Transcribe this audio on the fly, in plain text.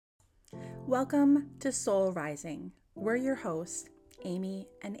Welcome to Soul Rising. We're your hosts, Amy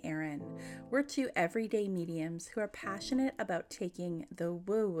and Aaron. We're two everyday mediums who are passionate about taking the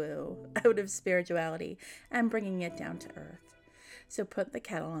woo-woo out of spirituality and bringing it down to earth. So put the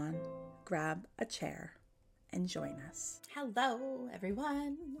kettle on, grab a chair, and join us. Hello,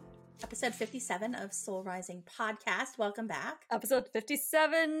 everyone. Episode 57 of Soul Rising Podcast. Welcome back. Episode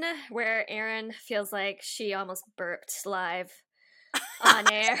 57, where Aaron feels like she almost burped live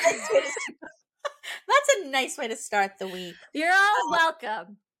on air. That's a nice way to start the week. You're all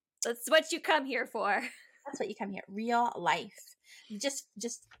welcome. That's what you come here for. That's what you come here. Real life. Just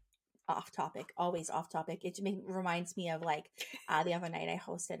off topic, always off topic. It reminds me of the other night I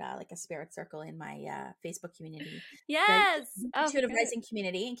hosted a spirit circle in my Facebook community. Yes. The Intuitive Rising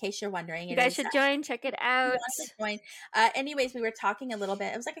community, in case you're wondering. You guys should join. Check it out. Anyways, we were talking a little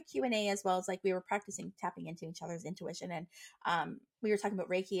bit. It was like a Q&A as well as we were practicing tapping into each other's intuition. And we were talking about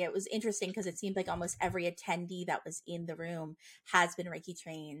Reiki. It was interesting because it seemed like almost every attendee that was in the room has been Reiki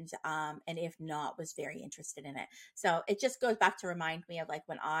trained. And if not, was very interested in it. So it just goes back to remind me of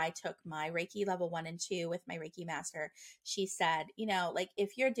when I took my Reiki level 1 and 2 with my Reiki master. She said,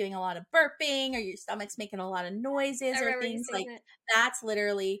 if you're doing a lot of burping or your stomach's making a lot of noises or things that's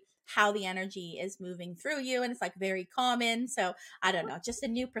literally how the energy is moving through you, and it's very common. So I don't know, just a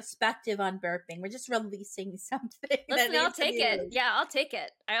new perspective on burping. We're just releasing something. Listen, I'll take it. Yeah, I'll take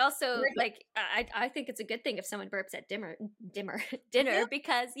it. I also I think it's a good thing if someone burps at dinner Yeah.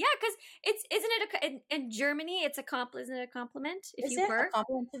 because isn't it in Germany it's isn't it a compliment if you burp? A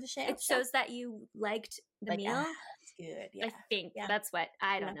compliment to the chef? It shows that you liked the meal. It's good. Yeah. I think that's what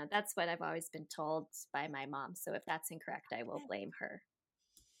I don't know. That's what I've always been told by my mom. So if that's incorrect, I will blame her.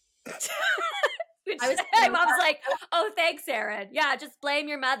 My mom's like, "Oh, thanks, Aaron. Yeah, just blame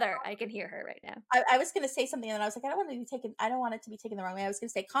your mother." I can hear her right now. I was going to say something, and I was like, I don't want it to be taken the wrong way. I was going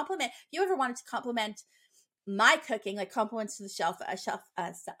to say compliment. If you ever wanted to compliment my cooking, compliments to the chef,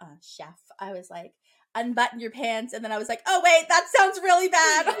 I was like, unbutton your pants, and then I was like, oh wait, that sounds really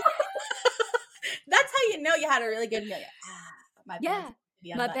bad. That's how you know you had a really good meal. My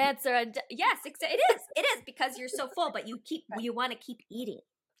pants are yes, it is because you're so full, but you want to keep eating.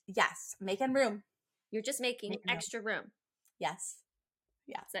 Yes, making room. You're just making extra room. Yes.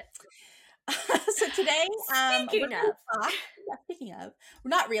 Yeah. That's it. So today, speaking of,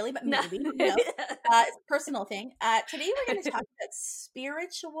 not really, but maybe, it's a personal thing. Today we're going to talk about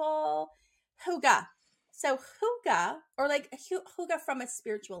spiritual Hygge. So Hygge, or Hygge from a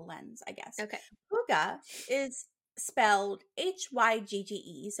spiritual lens, I guess. Okay. Hygge is spelled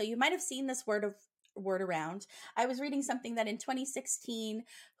Hygge. So you might have seen this word around. I was reading something that in 2016,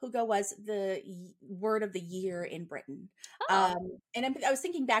 Hygge was the word of the year in Britain. I was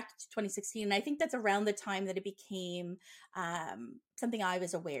thinking back to 2016, and I think that's around the time that it became something I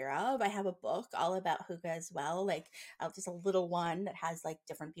was aware of. I have a book all about Hygge as well, just a little one that has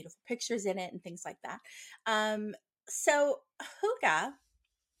different beautiful pictures in it and things like that. So Hygge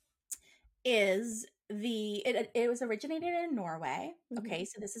is it was originated in Norway. Mm-hmm. Okay,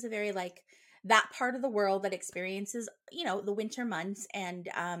 so this is a very that part of the world that experiences, the winter months and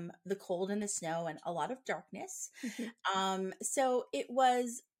the cold and the snow and a lot of darkness. Mm-hmm. So it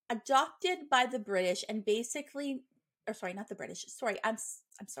was adopted by the British and basically, or sorry, not the British. Sorry, I'm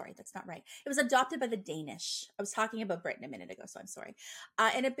sorry, that's not right. It was adopted by the Danish. I was talking about Britain a minute ago, so I'm sorry.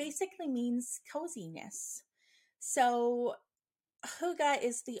 And it basically means coziness. So Hygge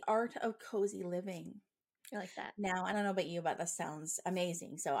is the art of cozy living. I like that. Now, I don't know about you, but that sounds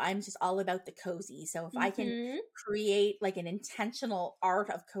amazing. So I'm just all about the cozy. So if I can create an intentional art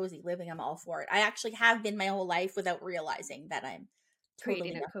of cozy living, I'm all for it. I actually have been my whole life without realizing that I'm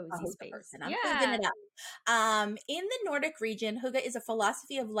creating a cozy space. Person. I'm Hygging it up. In the Nordic region, Hygge is a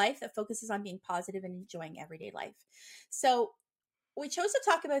philosophy of life that focuses on being positive and enjoying everyday life. So we chose to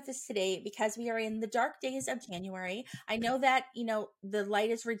talk about this today because we are in the dark days of January. I know that, the light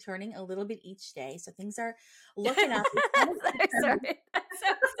is returning a little bit each day. So things are looking up. Sorry.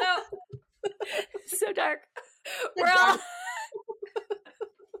 So dark. We're all...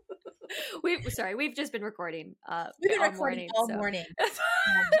 We've just been recording. We've been recording all morning.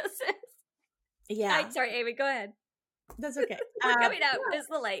 Yeah. Sorry, Amy, go ahead. That's okay. We're coming out. There's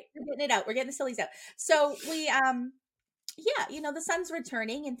the light. We're getting it out. We're getting the sillies out. So we, the sun's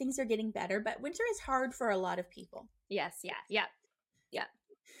returning and things are getting better, but winter is hard for a lot of people. Yes. Yeah.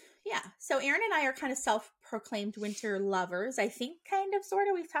 So Aaron and I are kind of self-proclaimed winter lovers. I think sort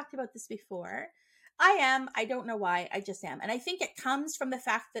of. We've talked about this before. I am. I don't know why. I just am. And I think it comes from the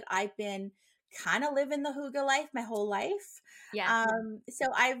fact that I've been kind of living the Hygge life my whole life. Yeah. So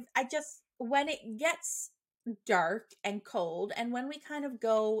I just, when it gets dark and cold. And when we kind of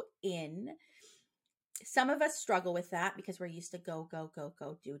go in, some of us struggle with that because we're used to go, go, go,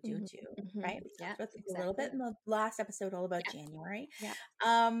 go, do, do, Mm-hmm. do, Mm-hmm. right? We Yeah, talked about this a little exactly. bit in the last episode, all about Yeah. January. Yeah.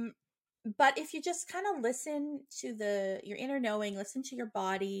 Um, but if you just kind of listen to your inner knowing, listen to your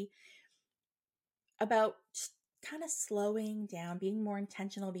body about kind of slowing down, being more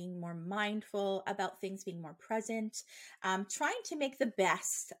intentional, being more mindful about things, being more present, trying to make the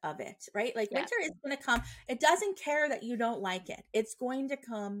best of it, right? Like Yeah. winter is going to come. It doesn't care that you don't like it. It's going to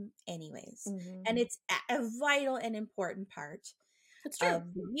come anyways. Mm-hmm. And it's a vital and important part It's true.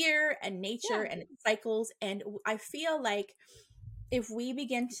 of the year and nature Yeah. and its cycles. And I feel like if we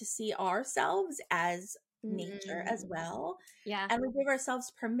begin to see ourselves as nature as Mm-hmm. well, Yeah. and we give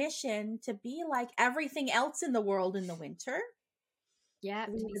ourselves permission to be like everything else in the world in the winter, Yeah.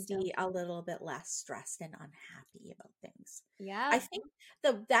 we To be would still. be a little bit less stressed and unhappy about things. Yeah. I think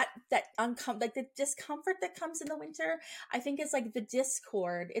like the discomfort that comes in the winter, I think is like the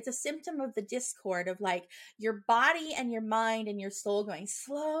discord. It's a symptom of the discord of like your body and your mind and your soul going,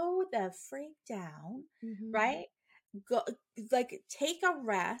 slow the freak down, Mm-hmm. right? Go, like take a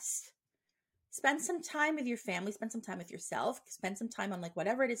rest, spend some time with your family, spend some time with yourself, spend some time on like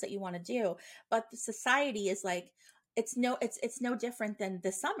whatever it is that you want to do. But the society is like, it's no different than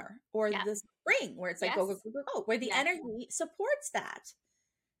the summer or Yeah. the spring where it's like go, go, Yes. go, go, go, where the Yes. energy supports that.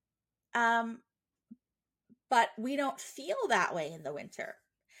 um but we don't feel that way in the winter.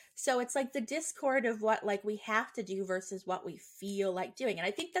 So it's like the discord of what like we have to do versus what we feel like doing, and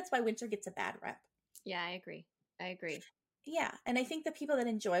I think that's why winter gets a bad rep. Yeah, I agree. I agree. Yeah, and I think the people that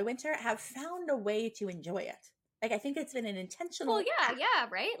enjoy winter have found a way to enjoy it. Like I think it's been an Well, intentional yeah, act. yeah,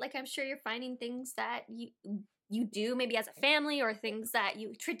 right? Like I'm sure you're finding things that you do maybe as a family, or things that you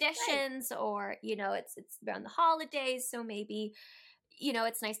Right. traditions, or it's around the holidays, so maybe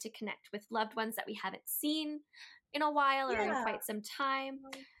it's nice to connect with loved ones that we haven't seen in a while or in Yeah. quite some time.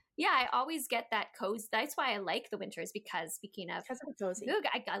 Yeah, I always get that cozy. That's why I like the winters, because speaking of Because of the cozy. Goog,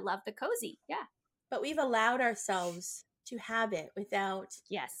 I love the cozy. Yeah. But we've allowed ourselves to have it without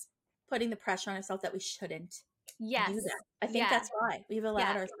Yes. putting the pressure on ourselves that we shouldn't do Yes. that. I think Yeah. that's why we've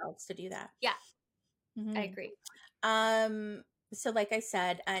allowed Yeah. ourselves to do that. Yeah. I Hmm. agree. So like I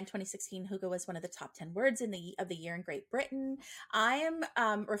said, in 2016, Hygge was one of the top 10 words of the year in Great Britain. I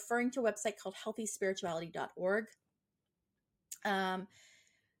am referring to a website called healthyspirituality.org. Um,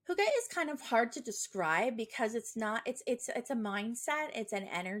 Hygge is kind of hard to describe because it's a mindset, it's an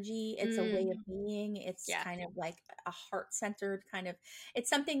energy, it's a way Mm, of being, it's yeah. kind of like a heart-centered kind of, it's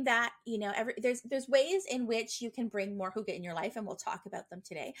something that, there's ways in which you can bring more Hygge in your life, and we'll talk about them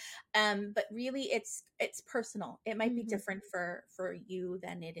today. But really it's personal. It might be Hmm. different for you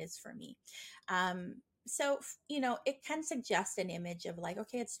than it is for me. So it can suggest an image of like,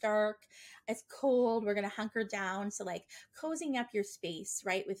 okay, it's dark, it's cold, we're gonna hunker down. So like cozying up your space,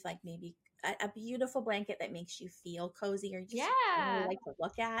 right, with like maybe a beautiful blanket that makes you feel cozy or just really Yeah. like to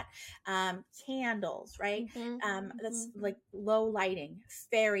look at. Candles, right? Hmm. That's Hmm. like low lighting,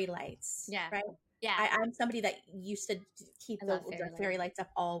 fairy lights, Yeah. right? Yeah. I'm somebody that used to keep I the love fairy fairy lights. lights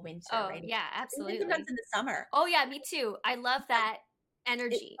up all winter, Oh, right? yeah, Even sometimes absolutely. in the summer. Oh, yeah, me too. I love that It's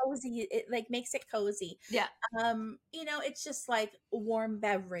energy. cozy. It like makes it cozy. Yeah. It's just like warm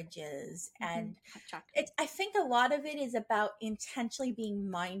beverages, Hmm. and Hot chocolate. I think a lot of it is about intentionally being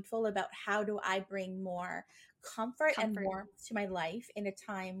mindful about how do I bring more comfort and Comfort. warmth to my life in a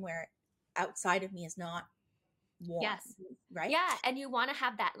time where outside of me is not warm, Yes. right? Yeah, and you want to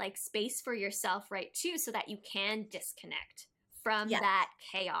have that like space for yourself, right, too, so that you can disconnect from Yeah. that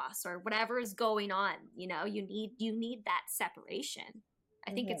chaos or whatever is going on. You need that separation.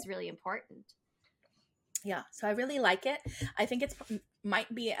 I think Mhm. it's really important. Yeah, so I really like it. I think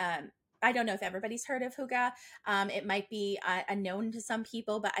might be I don't know if everybody's heard of Hygge. It might be unknown to some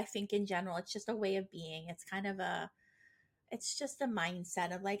people, but I think in general it's just a way of being. It's kind of it's just a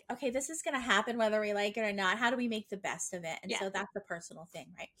mindset of like, okay, this is going to happen whether we like it or not. How do we make the best of it? And Yeah. so that's a personal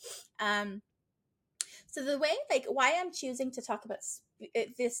thing, right? So the way, like, why I'm choosing to talk about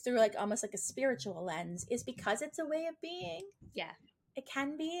this through like almost like a spiritual lens is because it's a way of being. Yeah. It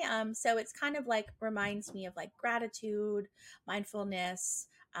can be. So it's kind of like reminds me of like gratitude, mindfulness,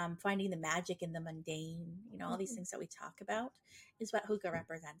 finding the magic in the mundane, all these things that we talk about is what Hygge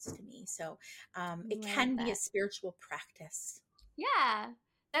represents to me. So it Love can be a that. spiritual practice. Yeah.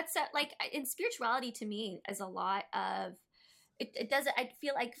 That's like in spirituality to me is a lot of it doesn't. I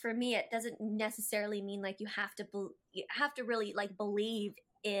feel like for me it doesn't necessarily mean like you have to really like believe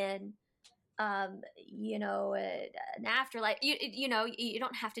in an afterlife. You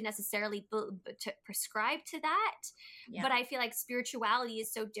don't have to necessarily to prescribe to that, Yeah. but I feel like spirituality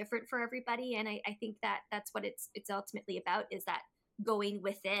is so different for everybody, and I think that that's what it's ultimately about, is that going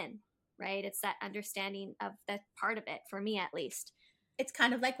within, right? It's that understanding of that part of it, for me at least. It's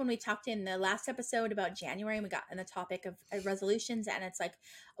kind of like when we talked in the last episode about January and we got in the topic of resolutions, and it's like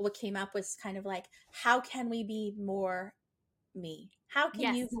what came up was kind of like, how can we be more me? How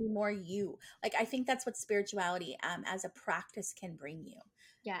can you Yes. be more you? Like, I think that's what spirituality as a practice can bring you.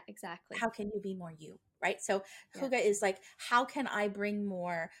 Yeah, exactly. How can you be more you? Right. So Yeah. Hygge is like, how can I bring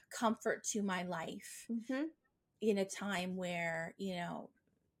more comfort to my life Mm-hmm. in a time where,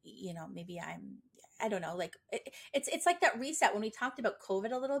 maybe I don't know, like it's like that reset when we talked about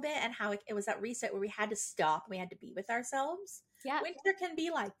COVID a little bit, and how it was that reset where we had to stop, we had to be with ourselves. Yeah. Winter can be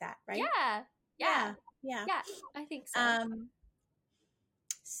like that, right? Yeah. Yeah. Yeah. Yeah. Yeah. I think so.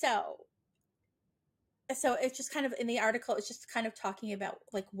 So it's just kind of in the article, it's just kind of talking about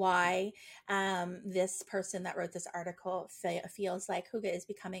like why this person that wrote this article feels like Hygge is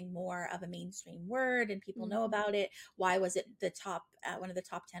becoming more of a mainstream word and people know about it. Why was it the top one of the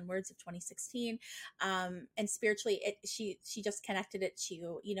top 10 words of 2016? And spiritually, she just connected it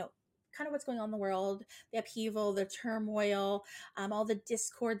to kind of what's going on in the world, the upheaval, the turmoil, all the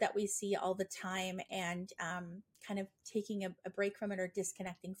discord that we see all the time, and kind of taking a break from it or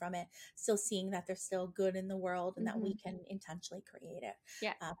disconnecting from it, still seeing that there's still good in the world and that we can intentionally create it.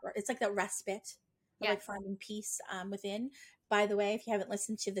 Yeah. It's like that respite of Yes. like finding peace within. By the way, if you haven't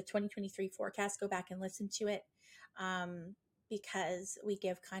listened to the 2023 forecast, go back and listen to it, because we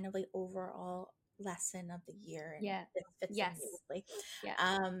give kind of like overall lesson of the year, and it fits in beautifully.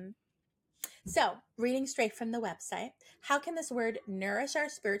 Yeah. So, reading straight from the website, how can this word nourish our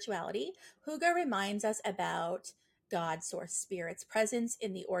spirituality? Hygge reminds us about God, source, spirit's presence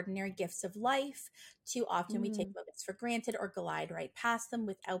in the ordinary gifts of life. Too often we take moments for granted or glide right past them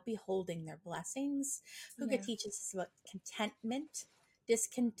without beholding their blessings. Hygge teaches us about contentment.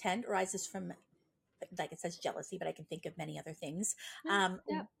 Discontent arises from, like it says, jealousy, but I can think of many other things.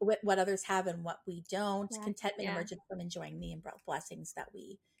 What others have and what we don't. Contentment emerges from enjoying the blessings that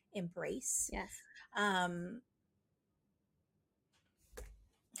we embrace. Yes.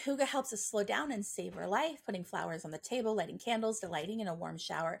 Hygge helps us slow down and savor life, putting flowers on the table, lighting candles, delighting in a warm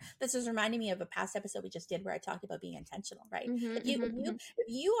shower. This is reminding me of a past episode we just did where I talked about being intentional, right? If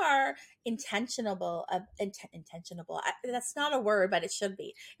you are intentional, that's not a word, but it should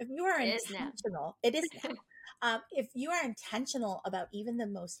be. If you are intentional, it is now. If you are intentional about even the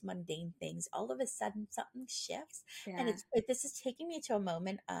most mundane things, all of a sudden something shifts. And this is taking me to a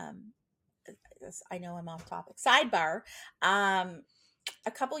moment. I know I'm off topic. Sidebar.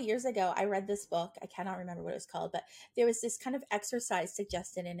 A couple years ago, I read this book. I cannot remember what it was called, but there was this kind of exercise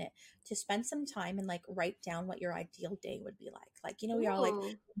suggested in it to spend some time and like write down what your ideal day would be like. Like, we are like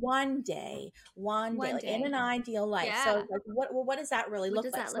one day, like in an ideal life. So like, what does that really look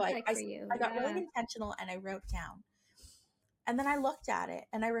like? So I got really intentional and I wrote down, and then I looked at it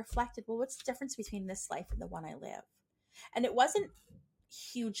and I reflected, well, what's the difference between this life and the one I live? And it wasn't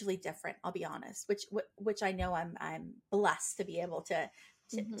hugely different, I'll be honest, which I know I'm blessed to be able to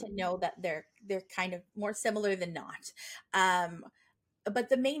know that they're kind of more similar than not. But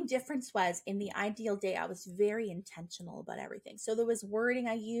the main difference was, in the ideal day, I was very intentional about everything. So there was wording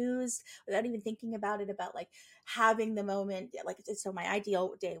I used without even thinking about it, about like having the moment. Like, so my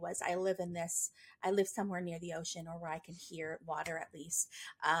ideal day was, I live somewhere near the ocean, or where I can hear water at least.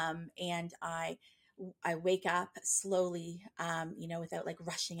 And I wake up slowly, without like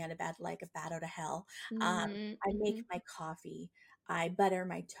rushing out of bed like a bat out of hell. I make my coffee. I butter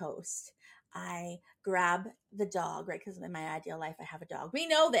my toast. I grab the dog, right? Because in my ideal life, I have a dog. We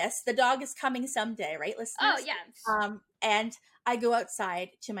know this. The dog is coming someday, right, listeners? Oh, yeah. And I go outside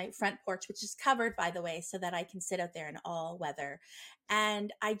to my front porch, which is covered, by the way, so that I can sit out there in all weather.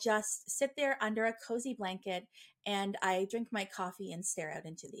 And I just sit there under a cozy blanket and I drink my coffee and stare out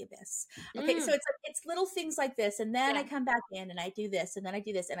into the abyss. Okay, so it's little things like this. And then I come back in and I do this, and then I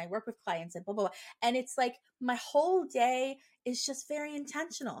do this, and I work with clients and blah, blah, blah. And it's like my whole day is just very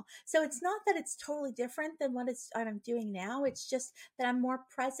intentional. So it's not that it's totally different than what I'm doing now. It's just that I'm more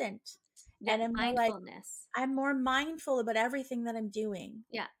present. Yeah, and I'm mindfulness. I'm more mindful about everything that I'm doing.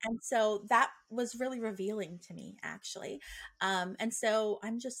 Yeah. And so that was really revealing to me, actually. And so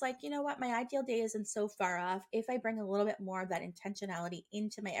I'm just like, you know what? My ideal day isn't so far off. If I bring a little bit more of that intentionality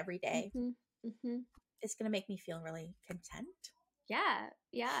into my everyday, it's going to make me feel really content. Yeah,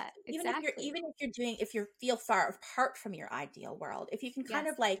 exactly. If you feel far apart from your ideal world, if you can kind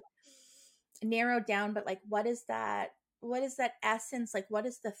of like narrow down, but like, what is that what is that essence? Like, what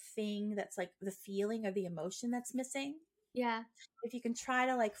is the thing that's like the feeling or the emotion that's missing? Yeah. If you can try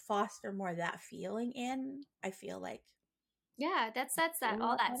to like foster more of that feeling in, I feel like Yeah, that's a that all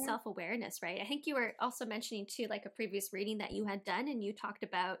lot that better. self-awareness, right? I think you were also mentioning too, like a previous reading that you had done, and you talked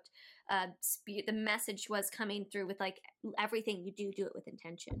about the message was coming through with like everything you do, do it with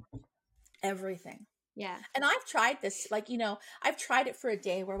intention. Everything. Yeah. And I've tried this, like, I've tried it for a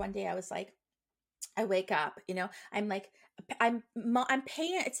day where one day I was like, I wake up, I'm like, I'm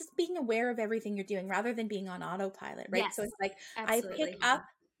paying, it's just being aware of everything you're doing rather than being on autopilot, right? So Yes. it's like, I pick Absolutely. up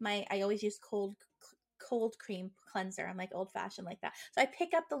I always use cold cream cleanser. I'm like old fashioned like that. So I pick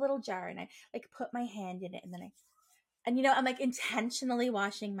up the little jar and I like put my hand in it and then I'm like intentionally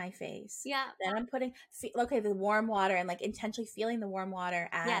washing my face. Yeah. Then I'm putting, the warm water and like intentionally feeling the warm water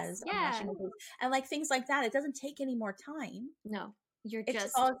Yes. as I'm washing Yeah. my face and like things like that. It doesn't take any more time. No. You're It's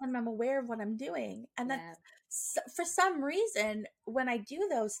just all just of a sudden I'm aware of what I'm doing. And that's yeah. for some reason, when I do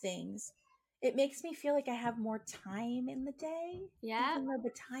those things, it makes me feel like I have more time in the day, Yeah. even though the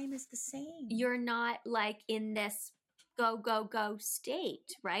time is the same. You're not like in this go go go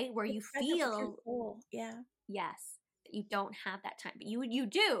state, right? Where You're you present with your feel soul. Yeah. yes, you don't have that time, but you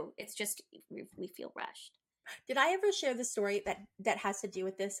do. It's just we feel rushed. Did I ever share the story that has to do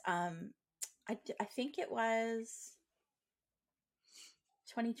with this? I think it was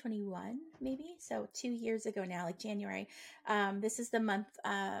 2021, maybe, so 2 years ago now, like January. This is the month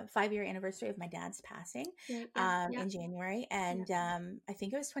 5-year anniversary of my dad's passing, Right. Yeah. Yeah. in January, Yeah. and I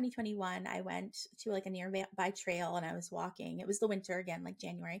think it was 2021. I went to like a nearby trail and I was walking. It was the winter again, like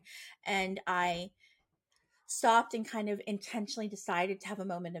January, and I stopped and kind of intentionally decided to have a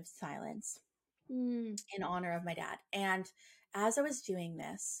moment of silence Mm, in honor of my dad. And as I was doing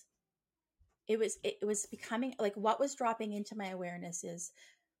this, it was becoming like, what was dropping into my awareness is,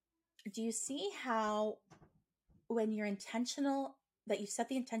 do you see how when you're intentional, that you set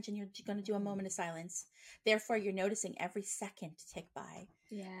the intention you're going to do a moment of silence, therefore you're noticing every second tick by,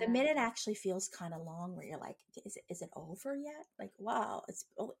 the yeah. minute actually feels kind of long, where you're like, is it over yet? Like, wow, it's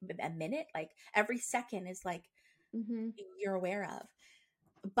a minute. Like every second is like, Mm-hmm. you're aware of.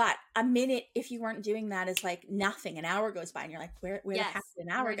 But a minute, if you weren't doing that, is like nothing. An hour goes by and you're like, where the heck Yes. did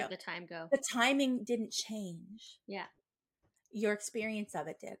an hour Where go? did the time go? The timing didn't change. Yeah. Your experience of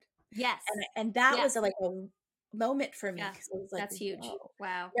it did. Yes. And that Yeah. was like a moment for me, Yeah. because it was like, That's huge. whoa,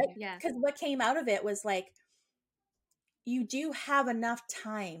 Wow. right? Yeah. Because what came out of it was like, you do have enough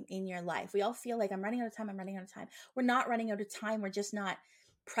time in your life. We all feel like, I'm running out of time. I'm running out of time. We're not running out of time. We're just not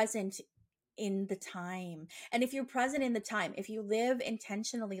present in the time. And if you're present in the time, if you live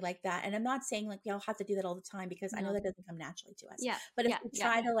intentionally like that, and I'm not saying like we all have to do that all the time, because I know No. that doesn't come naturally to us. Yeah. But if Yeah. we Yeah.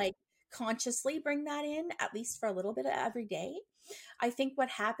 try to like consciously bring that in, at least for a little bit of every day, I think what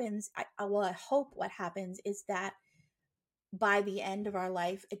happens, I hope what happens is that by the end of our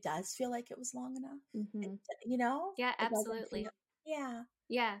life, it does feel like it was long enough. It, Mm-hmm. you know, Yeah. it doesn't feel, Absolutely. yeah.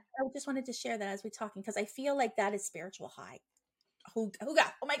 Yeah. I just wanted to share that as we're talking, because I feel like that is spiritual high. Hygge. Oh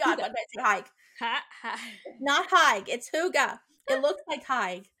my God, Huga. what did I say? Hygge. Ha ha. It's not Hygge, it's Hygge. It looks like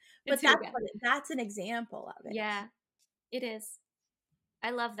Hygge, It's but that's Huga. that's an example of it. Yeah. It is.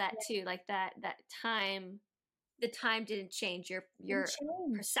 I love that Yeah, too. Like that time. The time didn't change. it didn't Your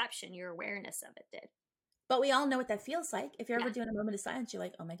change. perception, your awareness of it did. But we all know what that feels like. If you're ever Yeah. doing a moment of silence, you're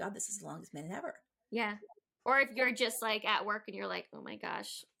like, oh my God, this is the longest minute ever. Yeah. Or if you're just like at work and you're like, oh my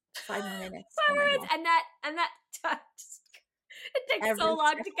gosh, 5 more minutes. Oh 5 my minutes, God. and that just, it takes so Every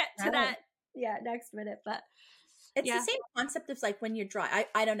long to get to minute. that. Yeah, next minute, but It's the yeah, same concept as like when you're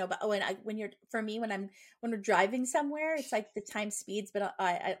I don't know, but when you're, for me, when we're driving somewhere, it's like the time speeds, but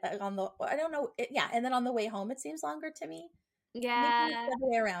I on the, I don't know, yeah, and then on the way home, it seems longer to me. Maybe it's yeah, the other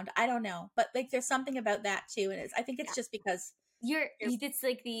way around. I don't know, but like there's something about that too, and I think it's yeah. just because you're, It's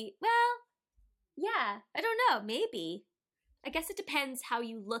like well, yeah. I don't know. Maybe I guess it depends how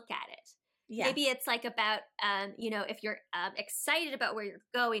you look at it. yes, Maybe it's like about if you're excited about where you're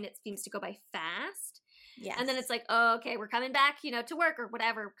going, it seems to go by fast. yes, And then it's like, oh, okay, we're coming back, to work or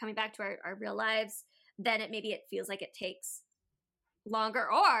whatever, coming back to our real lives. Then it feels like it takes longer.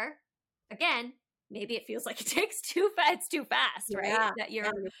 Or again, maybe it feels like it takes it's too fast, right? yeah, That yeah,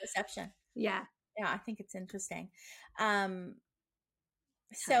 you're, your perception. yeah, Yeah, I think it's interesting. Um,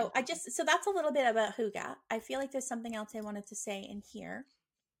 time. so that's a little bit about Hygge. I feel like there's something else I wanted to say in here.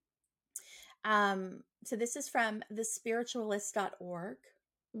 So this is from thespiritualist.org.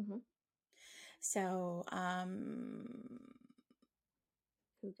 Mm-hmm. So,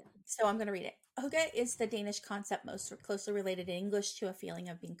 Huga. so I'm going to read it. Hygge is the Danish concept most closely related in English to a feeling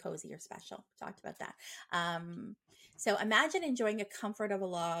of being cozy or special. We talked about that. So imagine enjoying a comfort of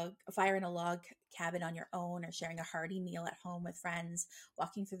a fire in a log cabin on your own, or sharing a hearty meal at home with friends,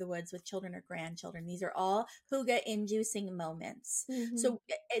 walking through the woods with children or grandchildren. These are all Hygge-inducing moments. Mm-hmm. So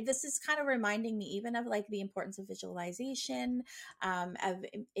this is kind of reminding me even of like the importance of visualization. Of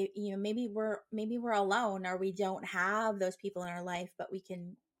maybe we're alone, or we don't have those people in our life, but we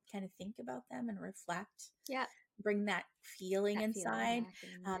can kind of think about them and reflect, Yeah. bring that feeling That feeling inside. back.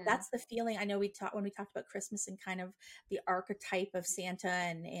 And yeah. That's the feeling I know we talked when we talked about Christmas and kind of the archetype of Santa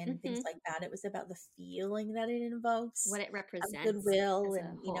and things Mm-hmm. like that. It was about the feeling that it invokes What it of represents goodwill as a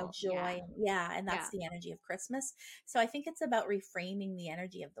and whole. joy. Yeah. And Yeah. that's the energy of Christmas. So I think it's about reframing the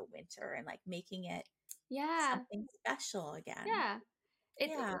energy of the winter and like making it Yeah. something special again. Yeah.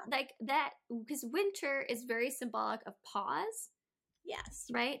 It Yeah. like that, because winter is very symbolic of pause, Yes.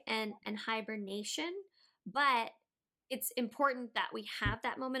 right? And hibernation. But it's important that we have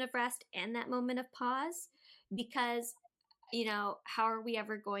that moment of rest and that moment of pause, because how are we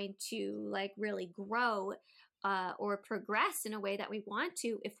ever going to like really grow or progress in a way that we want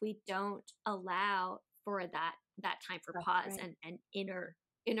to if we don't allow for that time for That's pause right. and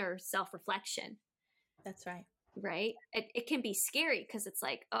inner self-reflection, That's right. right? It can be scary because it's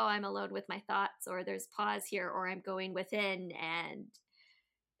like, oh, I'm alone with my thoughts, or there's pause here, or I'm going within, and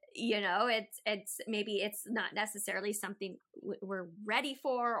it's maybe it's not necessarily something we're ready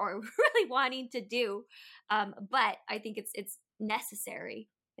for or really wanting to do, but I think it's necessary.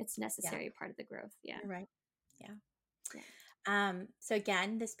 It's Yeah. necessary part of the growth. Yeah. You're right. Yeah. Yeah. So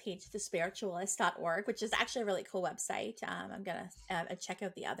again, this page, thespiritualist.org, which is actually a really cool website. I'm going to check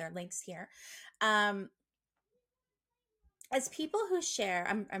out the other links here. Um, as people who share,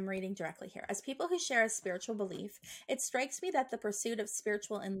 I'm reading directly here, as people who share a spiritual belief, it strikes me that the pursuit of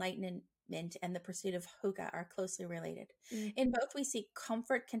spiritual enlightenment and the pursuit of Hygge are closely related. Mm. In both, we seek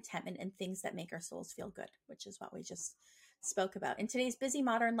comfort, contentment, and things that make our souls feel good, which is what we just spoke about. In today's busy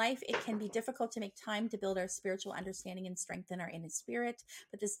modern life, it can be difficult to make time to build our spiritual understanding and strengthen our inner spirit.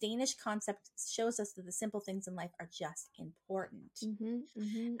 But this Danish concept shows us that the simple things in life are just important. Mm-hmm,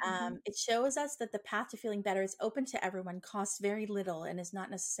 mm-hmm, mm-hmm. It shows us that the path to feeling better is open to everyone, costs very little, and is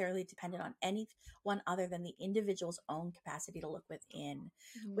not necessarily dependent on anyone other than the individual's own capacity to look within,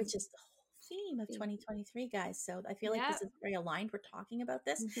 Mm-hmm. which is the whole theme of 2023, guys. So I feel like Yeah. this is very aligned. We're talking about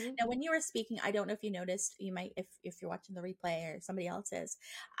this. Mm-hmm. Now, when you were speaking, I don't know if you noticed, you might, if you're watching the replay or somebody else is,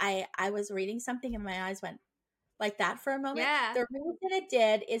 I was reading something and my eyes went like that for a moment. Yeah. The reason it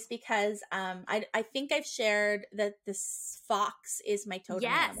did is because I think I've shared that this fox is my totem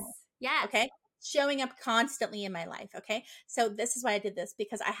Yes. animal. Yes. Okay. Showing up constantly in my life. Okay. So this is why I did this,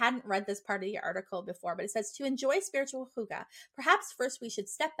 because I hadn't read this part of the article before, but it says to enjoy spiritual Hygge, perhaps first we should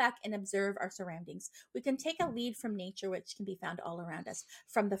step back and observe our surroundings. We can take a lead from nature, which can be found all around us.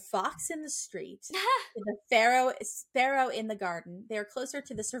 From the fox in the street to the sparrow in the garden, they are closer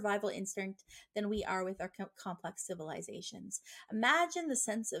to the survival instinct than we are with our complex civilizations. Imagine the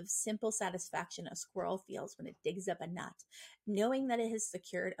sense of simple satisfaction a squirrel feels when it digs up a nut, knowing that it has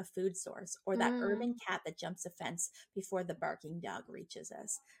secured a food source, or that urban cat that jumps a fence before the barking dog reaches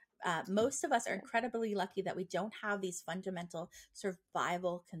us. Most of us are incredibly lucky that we don't have these fundamental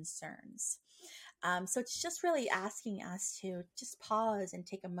survival concerns. So it's just really asking us to just pause and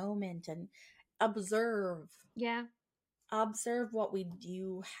take a moment and observe. Yeah. Observe what we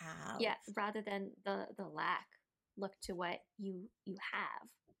do have. Yeah. Rather than the lack, look to what you have.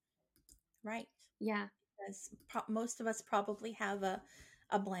 Right. Yeah. Because most of us probably have a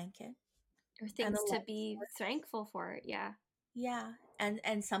blanket Or things to be thankful for. Yeah. Yeah.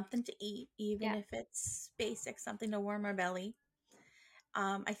 And something to eat, even Yeah. if it's basic, something to warm our belly.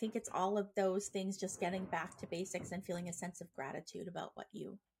 I think it's all of those things, just getting back to basics and feeling a sense of gratitude about what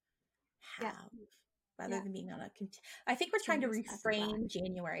you have. Yeah. Rather Yeah. than being on I think we're trying to Canvas back to black. reframe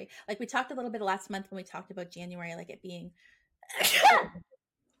January. Like we talked a little bit last month when we talked about January, like it being,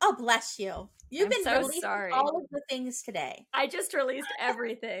 oh, bless you. You've I'm been so releasing sorry. all of the things today. I just released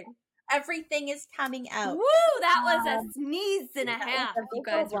everything. Everything is coming out. Woo! That was a sneeze and a half. A You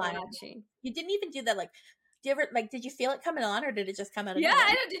guys were one. watching. You didn't even do that. Like, do you ever did you feel it coming on, or did it just come out of Yeah, nowhere?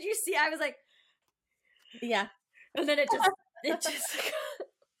 I know. Did you see? I was like, yeah, and then it just.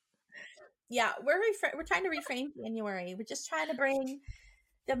 yeah. We're trying to reframe January. We're just trying to bring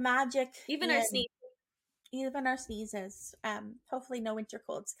the magic. Even our sneeze. Even our sneezes. Hopefully no winter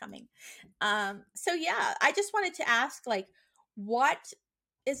colds coming. So yeah, I just wanted to ask, like, what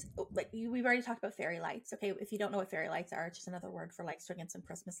is like we've already talked about fairy lights. Okay, if you don't know what fairy lights are, it's just another word for like stringing some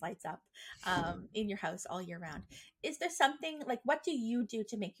Christmas lights up in your house all year round. Is there something like what do you do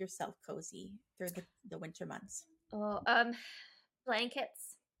to make yourself cozy through the winter months? Oh,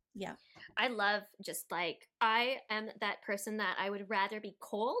 blankets. Yeah, I love just like I am that person that I would rather be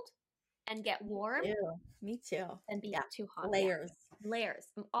cold and get me warm too. Me too. than be Yeah, too hot. Yeah. layers. Layers.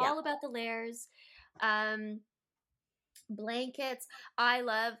 I'm Yeah, all about the layers. Um Blankets. I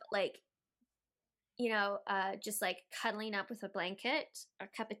love like, just like cuddling up with a blanket, a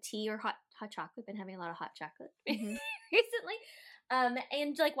cup of tea or hot chocolate. Been having a lot of hot chocolate hmm recently.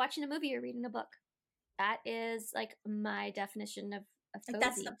 And like watching a movie or reading a book. That is like my definition of like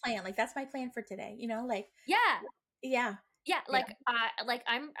that's the cozy. plan. Like that's my plan for today. Like Yeah. yeah, Yeah, yeah. like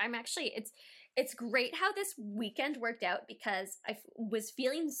I'm actually it's great how this weekend worked out because was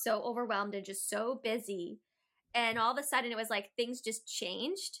feeling so overwhelmed and just so busy, and all of a sudden it was like things just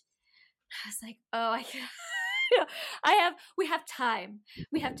changed. I was like, oh, we have time.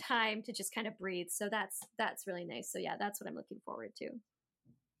 We have time to just kind of breathe. So that's really nice. So yeah, that's what I'm looking forward to.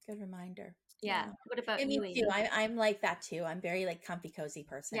 Good reminder. Yeah. Yeah. What about And me you, too. Amy? I'm like that too. I'm very like comfy, cozy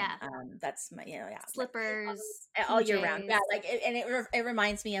person. Yeah. That's my, yeah, like Slippers, all year round. PJs. Yeah. Like, it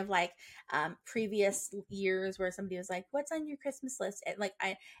reminds me of like, previous years where somebody was like, what's on your Christmas list? And like,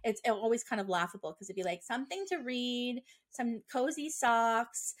 it's always kind of laughable because it'd be like something to read, some cozy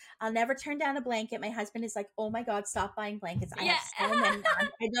socks. I'll never turn down a blanket. My husband is like, oh my God, stop buying blankets. I Yeah. have so many.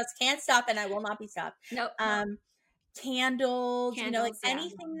 I just can't stop and I will not be stopped. Nope. Candles, like Candles, yeah.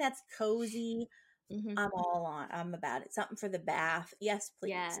 anything that's cozy, Hmm. I'm all on. I'm about it. Something for the bath. Yes, please.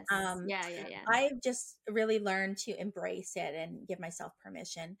 Yes. Yeah, yeah, yeah. I've just really learned to embrace it and give myself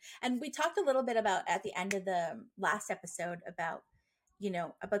permission. And we talked a little bit about at the end of the last episode about,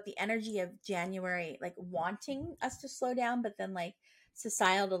 about the energy of January, like wanting us to slow down, but then like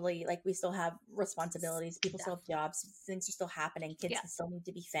societally, like we still have responsibilities. People Stuff. still have jobs. Things are still happening. Kids Yeah. still need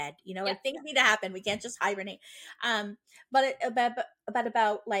to be fed. Yeah. Like things need to happen. We can't just hibernate. But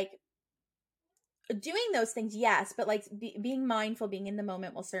about like doing those things, yes, but like being mindful, being in the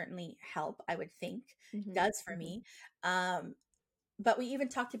moment will certainly help. I would think Hmm. does for Hmm. me. Um, but we even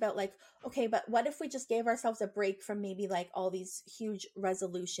talked about like, okay, but what if we just gave ourselves a break from maybe like all these huge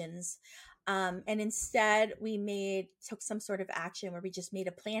resolutions, and instead we took some sort of action where we just made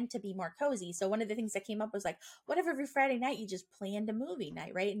a plan to be more cozy. So one of the things that came up was like, what if every Friday night you just planned a movie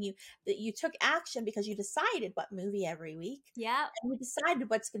night, right? And you took action because you decided what movie every week, Yeah. and you decided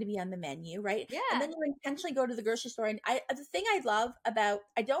what's going to be on the menu, right? And Yeah. then you intentionally go to the grocery store. And the thing I love about,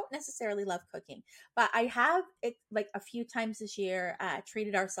 I don't necessarily love cooking, but I have it like a few times this year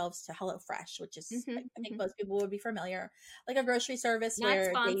treated ourselves to HelloFresh, which is, Hmm. I think Hmm. most people would be familiar, like a grocery service Not where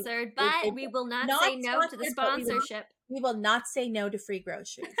sponsored, they but we will not not say no to the sponsored, but sponsorship. we will not say no to free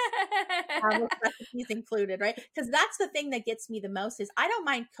groceries. With recipes included, right? Because that's the thing that gets me the most is I don't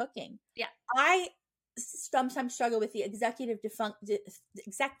mind cooking. Yeah. I sometimes struggle with the executive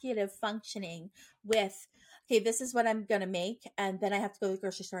functioning with, okay, this is what I'm gonna make, and then I have to go to the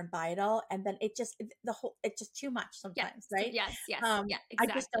grocery store and buy it all, and then it's just too much Yeah. sometimes, So right? yes, yes. Yeah, I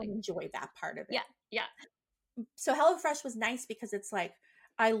just don't exactly. enjoy that part of it. Yeah. Yeah. So HelloFresh was nice because it's like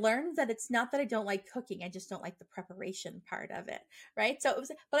I learned that it's not that I don't like cooking, I just don't like the preparation part of it, right? So it was,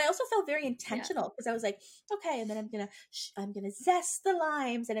 but I also felt very Yeah. intentional because I was like, okay, and then I'm gonna zest the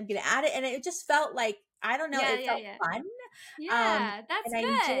limes and I'm gonna add it, and it just felt like, I don't know, Yeah. it Yeah. felt Yeah. fun, Yeah. That's and I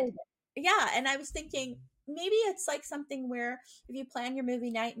good. enjoyed it. Yeah, and I was thinking maybe it's like something where if you plan your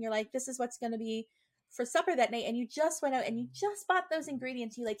movie night and you're like, this is what's gonna be for supper that night, and you just went out and you just bought those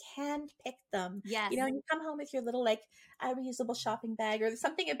ingredients, you like hand picked them, Yes. and you come home with your little like a reusable shopping bag, or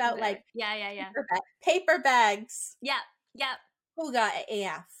something about Whatever. like Yeah. Yeah. Yeah. paper bags. Yeah. Yeah. Who got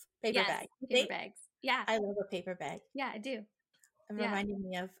AF paper Yes. bag? You Paper think? bags. Yeah. I love a paper bag. Yeah. I do. It Yeah. reminded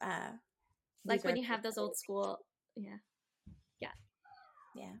me of Like these when are you have those old school. Yeah. Yeah.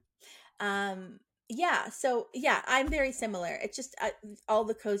 yeah. Um, yeah. So yeah, I'm very similar. It's just all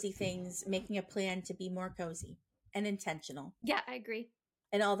the cozy things, making a plan to be more cozy and intentional, Yeah. I agree.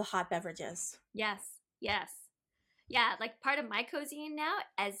 and all the hot beverages. Yes. Yes. Yeah. Like part of my cozying now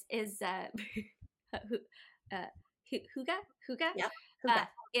as is hu- uh Hygge Yeah. uh,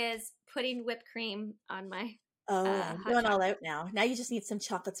 is putting whipped cream on my Oh, I'm hot going all out chocolate. now. Now you just need some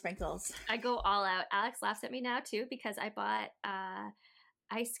chocolate sprinkles. I go all out. Alex laughs at me now too because I bought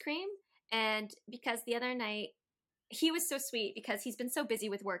ice cream, and because the other night he was so sweet because he's been so busy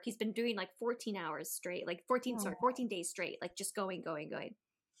with work. He's been doing like 14 hours straight, like 14, sorry, Oh. 14 days straight, like just going, going, going.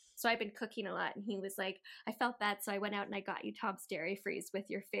 So I've been cooking a lot, and he was like, I felt bad, so I went out and I got you Tom's Dairy Freeze with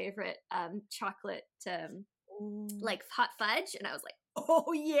your favorite chocolate, Ooh. like hot fudge, and I was like,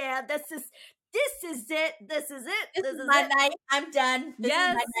 oh yeah, this is it. This is it. This This is is my it. night. I'm done. This is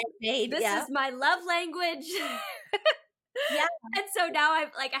my Yes. night made. This Yeah. is my love language. Yeah. And so now I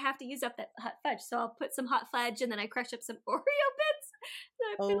have to use up that hot fudge. So I'll put some hot fudge and then I crush up some Oreo bits. So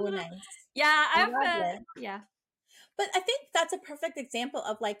I put a Oh, little, nice. yeah, I I've love it. yeah. But I think that's a perfect example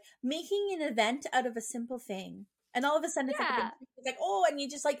of like making an event out of a simple thing. And all of a sudden it's like a big Yeah. thing. It's like, oh, and you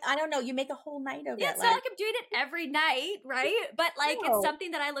just like, I don't know, you make a whole night of Yeah, it. it's not Like, like I'm doing it every night, right? But like it's no.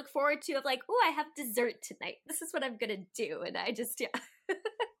 something that I look forward to of like, oh, I have dessert tonight. This is what I'm gonna do. And I just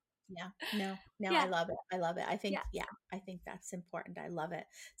Yeah. No, I yeah. love it. I love it. I think, Yeah. I think that's important. I love it.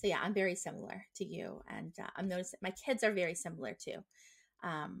 So yeah, I'm very similar to you. And I'm noticing my kids are very similar too.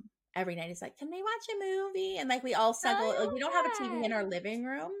 Every night is like, can they watch a movie? And like we all snuggle. Like Oh we don't have a TV in our living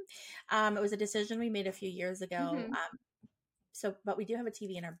room. It was a decision we made a few years ago. yeah. So, but we do have a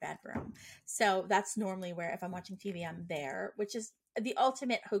TV in our bedroom. So that's normally where if I'm watching TV, I'm there, which is the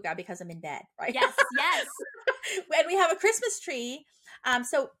ultimate hygge because I'm in bed, right? Yes, yes. And we have a Christmas tree.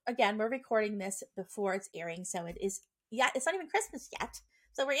 So again, we're recording this before it's airing. So it is, yeah, it's not even Christmas yet.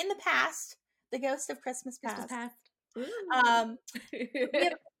 So we're in the past, the ghost of Christmas Christmas past. past. We have a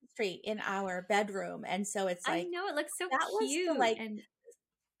Christmas tree in our bedroom. And so it's I like, know it looks so that was cute the like, and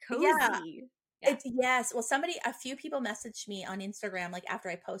yeah, cozy. Yeah. it's yes. Well, a few people messaged me on Instagram, like after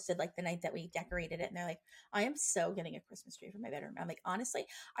I posted like the night that we decorated it, and they're like, I am so getting a Christmas tree for my bedroom. I'm like, honestly,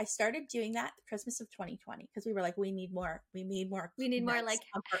 I started doing that Christmas of 2020 because we were like, we need more We need more like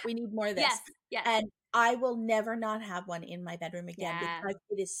comfort. We need more of this. yes, yes. And I will never not have one in my bedroom again Yeah. because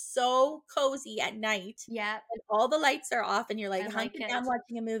it is so cozy at night. Yeah. And all the lights are off and you're like I like hunkered it. down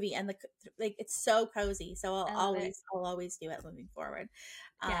watching a movie and like it's so cozy. So I love it. I'll always do it moving forward.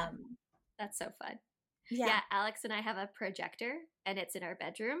 Yeah. That's so fun. Yeah. Yeah, Alex and I have a projector and it's in our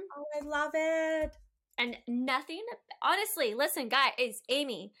bedroom. Oh, I love it. And nothing, honestly, listen, guys,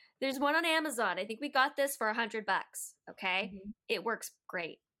 Amy, there's one on Amazon. I think we got this for $100. Okay. Mhm. It works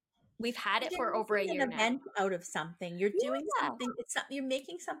great. We've had it You're for over a making year an now. event out of something. You're doing Yeah. something. It's something you're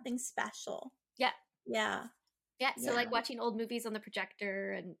making something special. Yeah. Yeah. Yeah. So Yeah. like watching old movies on the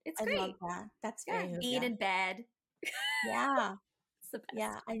projector and it's I great. love that. That's Yeah. very Being in bed. Yeah. It's the best.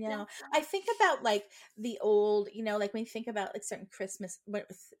 Yeah, I know. Yeah. I think about like the old, like when we think about like certain Christmas,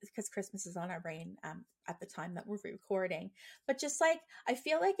 because Christmas is on our brain at the time that we're recording. But just like, I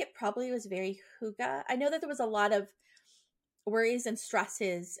feel like it probably was very hygge. I know that there was a lot of worries and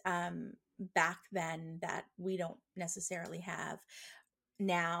stresses back then that we don't necessarily have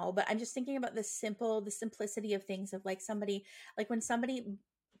now, but I'm just thinking about the simplicity of things of like somebody, like when somebody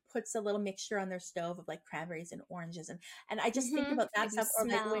puts a little mixture on their stove of like cranberries and oranges and I just think about that Like stuff you or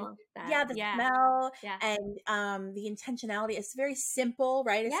like when, smell that. yeah, the Yeah. smell Yeah. and the intentionality. It's very simple,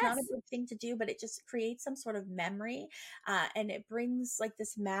 right? It's not a Yes. big thing to do, but it just creates some sort of memory and it brings like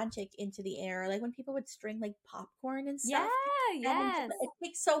this magic into the air, like when people would string like popcorn and Yeah. stuff. And Yes. it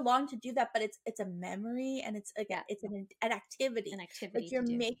takes so long to do that, but it's a memory and it's Yeah. it's an activity. An activity Like you're to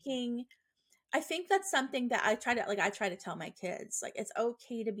do. making. I think that's something that I try to tell my kids, like, it's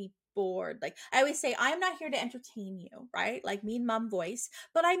okay to be bored. Like I always say, I'm not here to entertain you, right? Like mean mom voice,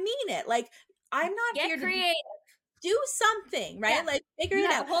 but I mean it. Like I'm not Get here creative. to do something, right? Yeah. Like figure You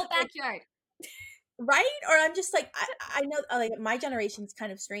it have out. a whole Like, backyard. right? Or I'm just like, I know like my generation's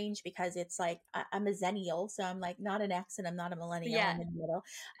kind of strange because it's like I'm a zennial, so I'm like not an X and I'm not a millennial. Yeah. I'm in the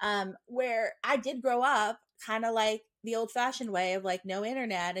middle. Where I did grow up kind of like the old fashioned way of like no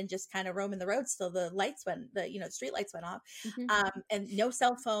internet and just kind of roaming the roads till the street lights went off. And no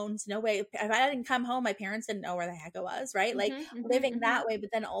cell phones, no way. If I didn't come home, my parents didn't know where the heck I was, right? Like living that way, but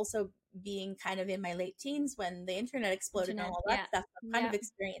then also being kind of in my late teens when the internet exploded and all that stuff. I've kind of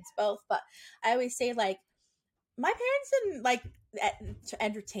experienced both, but I always say like my parents didn't like to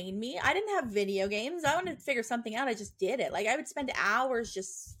entertain me. I didn't have video games. I wanted to figure something out. I just did it. Like I would spend hours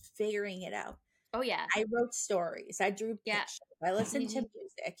just figuring it out. Oh yeah. I wrote stories. I drew pictures. I listened to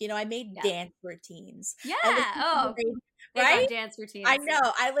music. I made dance routines. Yeah. Radio, right? Dance routines. I know.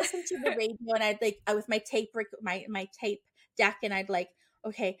 I listened to the radio and I'd like with my tape my tape deck and I'd like,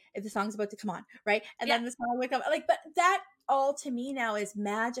 okay, if the song's about to come on, right? And then the song would come like, but that all to me now is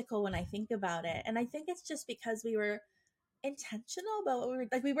magical when I think about it. And I think it's just because we were intentional about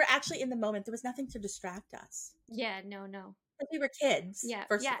what we were actually in the moment. There was nothing to distract us. Yeah, no. We were kids. Yeah,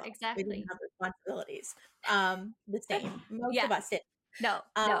 first of all. exactly. We didn't have responsibilities. The same. Most of us did. No.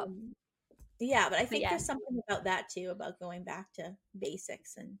 Yeah, but I think there's something about that too, about going back to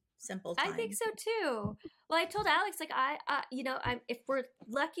basics and simple times. I think so too. Well, I told Alex, like, if we're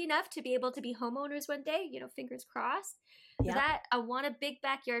lucky enough to be able to be homeowners one day, fingers crossed, that I want a big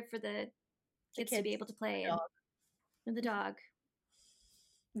backyard for the kids to be able to play and the dog.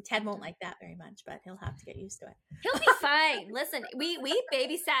 Ted won't like that very much, but he'll have to get used to it. He'll be fine. Listen, we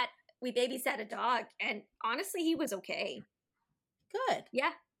babysat a dog, and honestly, he was okay. Good.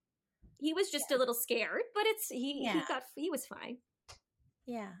 Yeah, he was just a little scared, but he was fine.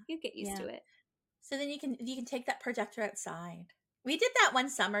 Yeah. He'll get used to it. So then you can take that projector outside. We did that one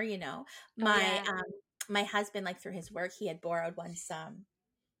summer, my husband, like through his work, he had borrowed once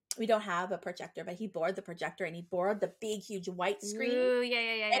we don't have a projector, but he borrowed the projector and he borrowed the big, huge white screen. Ooh,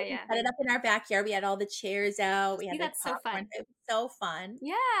 yeah. We set it up in our backyard. We had all the chairs out. We had that's so fun. It was so fun.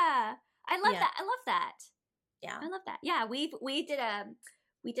 Yeah, I love that. I love that. Yeah, I love that. Yeah, we did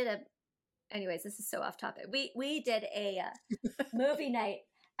a. Anyways, this is so off topic. We did a movie night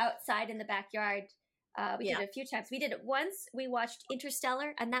outside in the backyard. We did it a few times. We did it once. We watched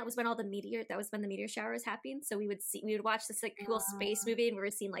Interstellar, and that was when the meteor shower was happening. So we would watch this like cool space movie, and we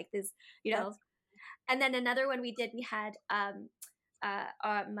were seeing like this, And then another one we did. We had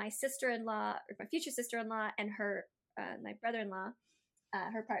my sister-in-law, or my future sister-in-law, and her my brother-in-law,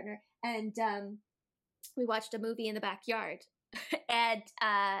 her partner, and we watched a movie in the backyard. And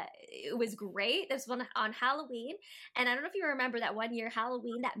it was great. This one on Halloween, and I don't know if you remember that one year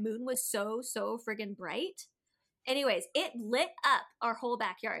Halloween, that moon was so friggin' bright. Anyways, it lit up our whole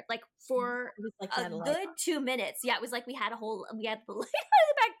backyard like for a good 2 minutes. Yeah, it was like we had the light in the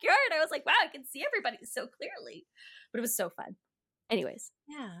backyard. I was like, wow, I can see everybody so clearly. But it was so fun. Anyways,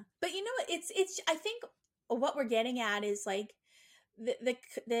 yeah. But it's I think what we're getting at is like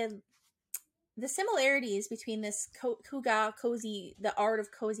the similarities between this cozy, the art of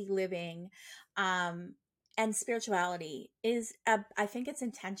cozy living, and spirituality is, I think it's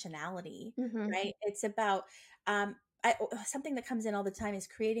intentionality, right? It's about, something that comes in all the time is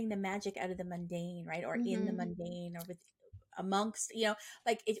creating the magic out of the mundane, right? Or in the mundane, or amongst,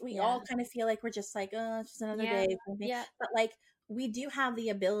 we all kind of feel like we're just like, oh, it's just another day. But like, we do have the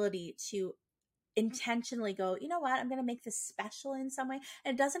ability to intentionally go, you know what, I'm going to make this special in some way.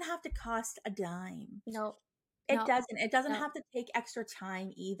 And it doesn't have to cost a dime. No, it doesn't have to take extra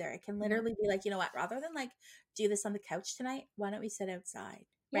time either. It can literally be like, you know what, rather than like do this on the couch tonight, why don't we sit outside?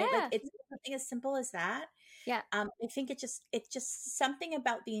 Right? Like, it's something as simple as that. Yeah. I think it's just something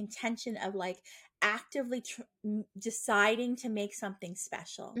about the intention of like actively deciding to make something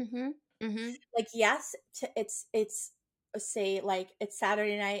special. Like, yes, it's say like it's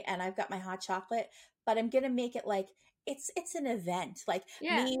Saturday night and I've got my hot chocolate, but I'm gonna make it like it's an event, like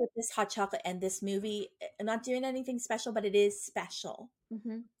me with this hot chocolate and this movie. I'm not doing anything special, but it is special.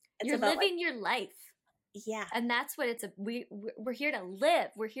 You're living your life. Yeah. And that's what we're here to live.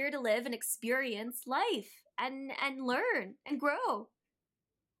 We're here to live and experience life and learn and grow.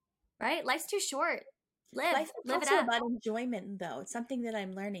 Right? Life's too short. Live is also about enjoyment, though. It's something that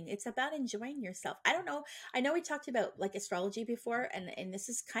I'm learning. It's about enjoying yourself. I don't know. I know we talked about like astrology before, and this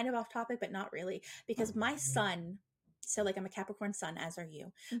is kind of off topic, but not really, because my son, so like I'm a Capricorn sun, as are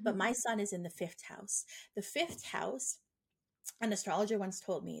you, but my son is in the 5th house. The 5th house, an astrologer once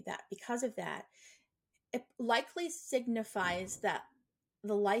told me that because of that, it likely signifies that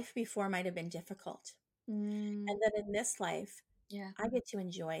the life before might have been difficult. And that in this life, I get to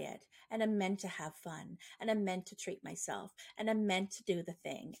enjoy it, and I'm meant to have fun, and I'm meant to treat myself, and I'm meant to do the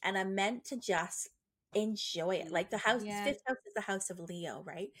thing, and I'm meant to just enjoy it. Like the 5th house is the house of Leo,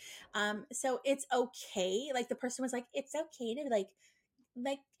 right? So it's okay. Like the person was like, it's okay to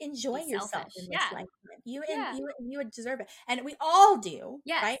like enjoy yourself in this life. You would deserve it, and we all do,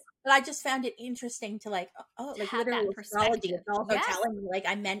 right? But I just found it interesting to like, like literally astrology is also telling me like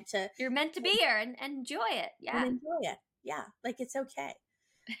you're meant to be here and enjoy it. And enjoy it. Yeah, like it's okay.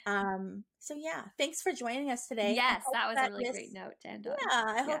 So yeah, thanks for joining us today. Yes, that was a really great note to end on. Yeah,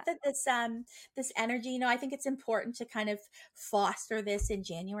 I hope that this energy, I think it's important to kind of foster this in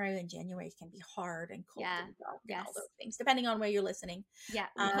January, and January can be hard and cold and dark and all those things, depending on where you're listening. Yeah,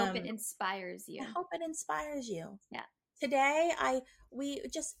 we hope it inspires you. I hope it inspires you. Yeah. Today, we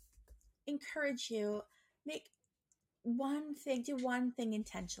just encourage you, do one thing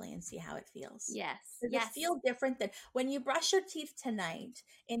intentionally and see how it feels. Yes. Does it feel different than when you brush your teeth tonight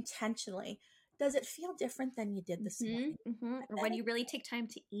intentionally? Does it feel different than you did this morning? Or when you really take time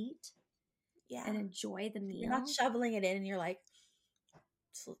to eat and enjoy the meal. You're not shoveling it in and you're like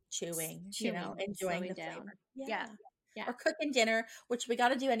chewing, enjoying the flavor. Yeah. Or cooking dinner, which we got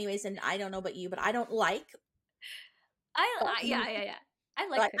to do anyways. And I don't know about you, but I don't like. I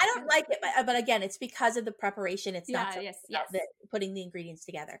like I don't like it, but again, it's because of the preparation. It's not putting the ingredients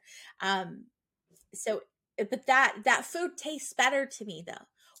together. So, but that food tastes better to me, though.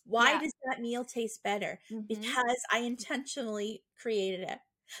 Why does that meal taste better? Because I intentionally created it.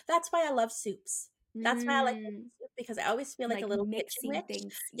 That's why I love soups. That's why I like soup, because I always feel like a like little kitchen mixing witch.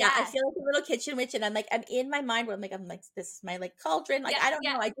 things. Yeah, I Yeah. feel like a little kitchen witch, and I'm in my mind where I'm like, this is my like cauldron. Like, Yeah. I don't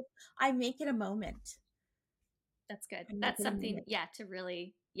Yeah. know. I make it a moment. That's good. I make That's it a something, moment. yeah, to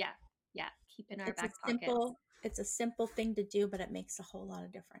really, yeah, yeah, keep in our It's a back pockets. simple thing to do, but it makes a whole lot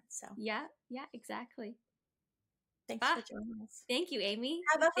of difference. So Yeah. Yeah. Exactly. thanks Ah, for joining us. thank you, Amy.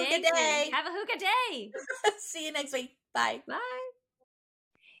 Have a good Thank you. day. Have a hookah day. See you next week. Bye. Bye.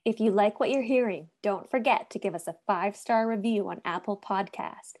 If you like what you're hearing, don't forget to give us a 5-star review on Apple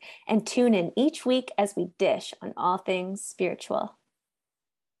Podcast and tune in each week as we dish on all things spiritual.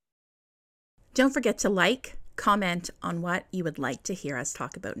 Don't forget to like, comment on what you would like to hear us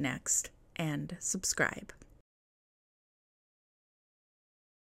talk about next, and subscribe.